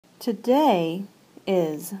Today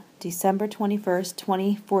is December 21st,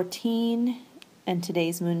 2014, and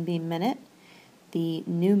today's Moonbeam Minute, the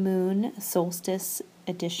new moon solstice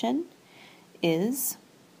edition, is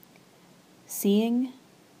Seeing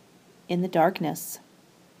in the Darkness.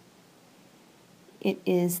 It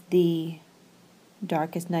is the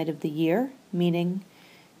darkest night of the year, meaning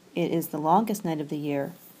it is the longest night of the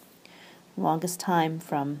year, longest time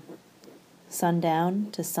from sundown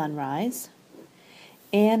to sunrise.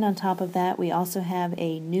 And on top of that, we also have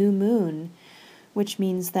a new moon, which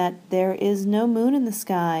means that there is no moon in the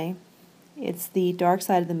sky. It's the dark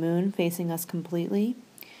side of the moon facing us completely,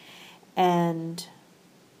 and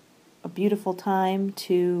a beautiful time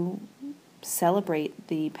to celebrate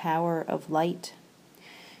the power of light.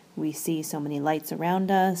 We see so many lights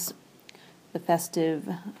around us, the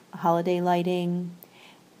festive holiday lighting,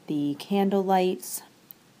 the candle lights,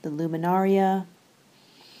 the luminaria.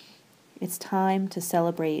 It's time to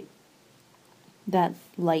celebrate that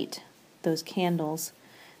light, those candles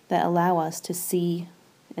that allow us to see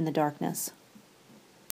in the darkness.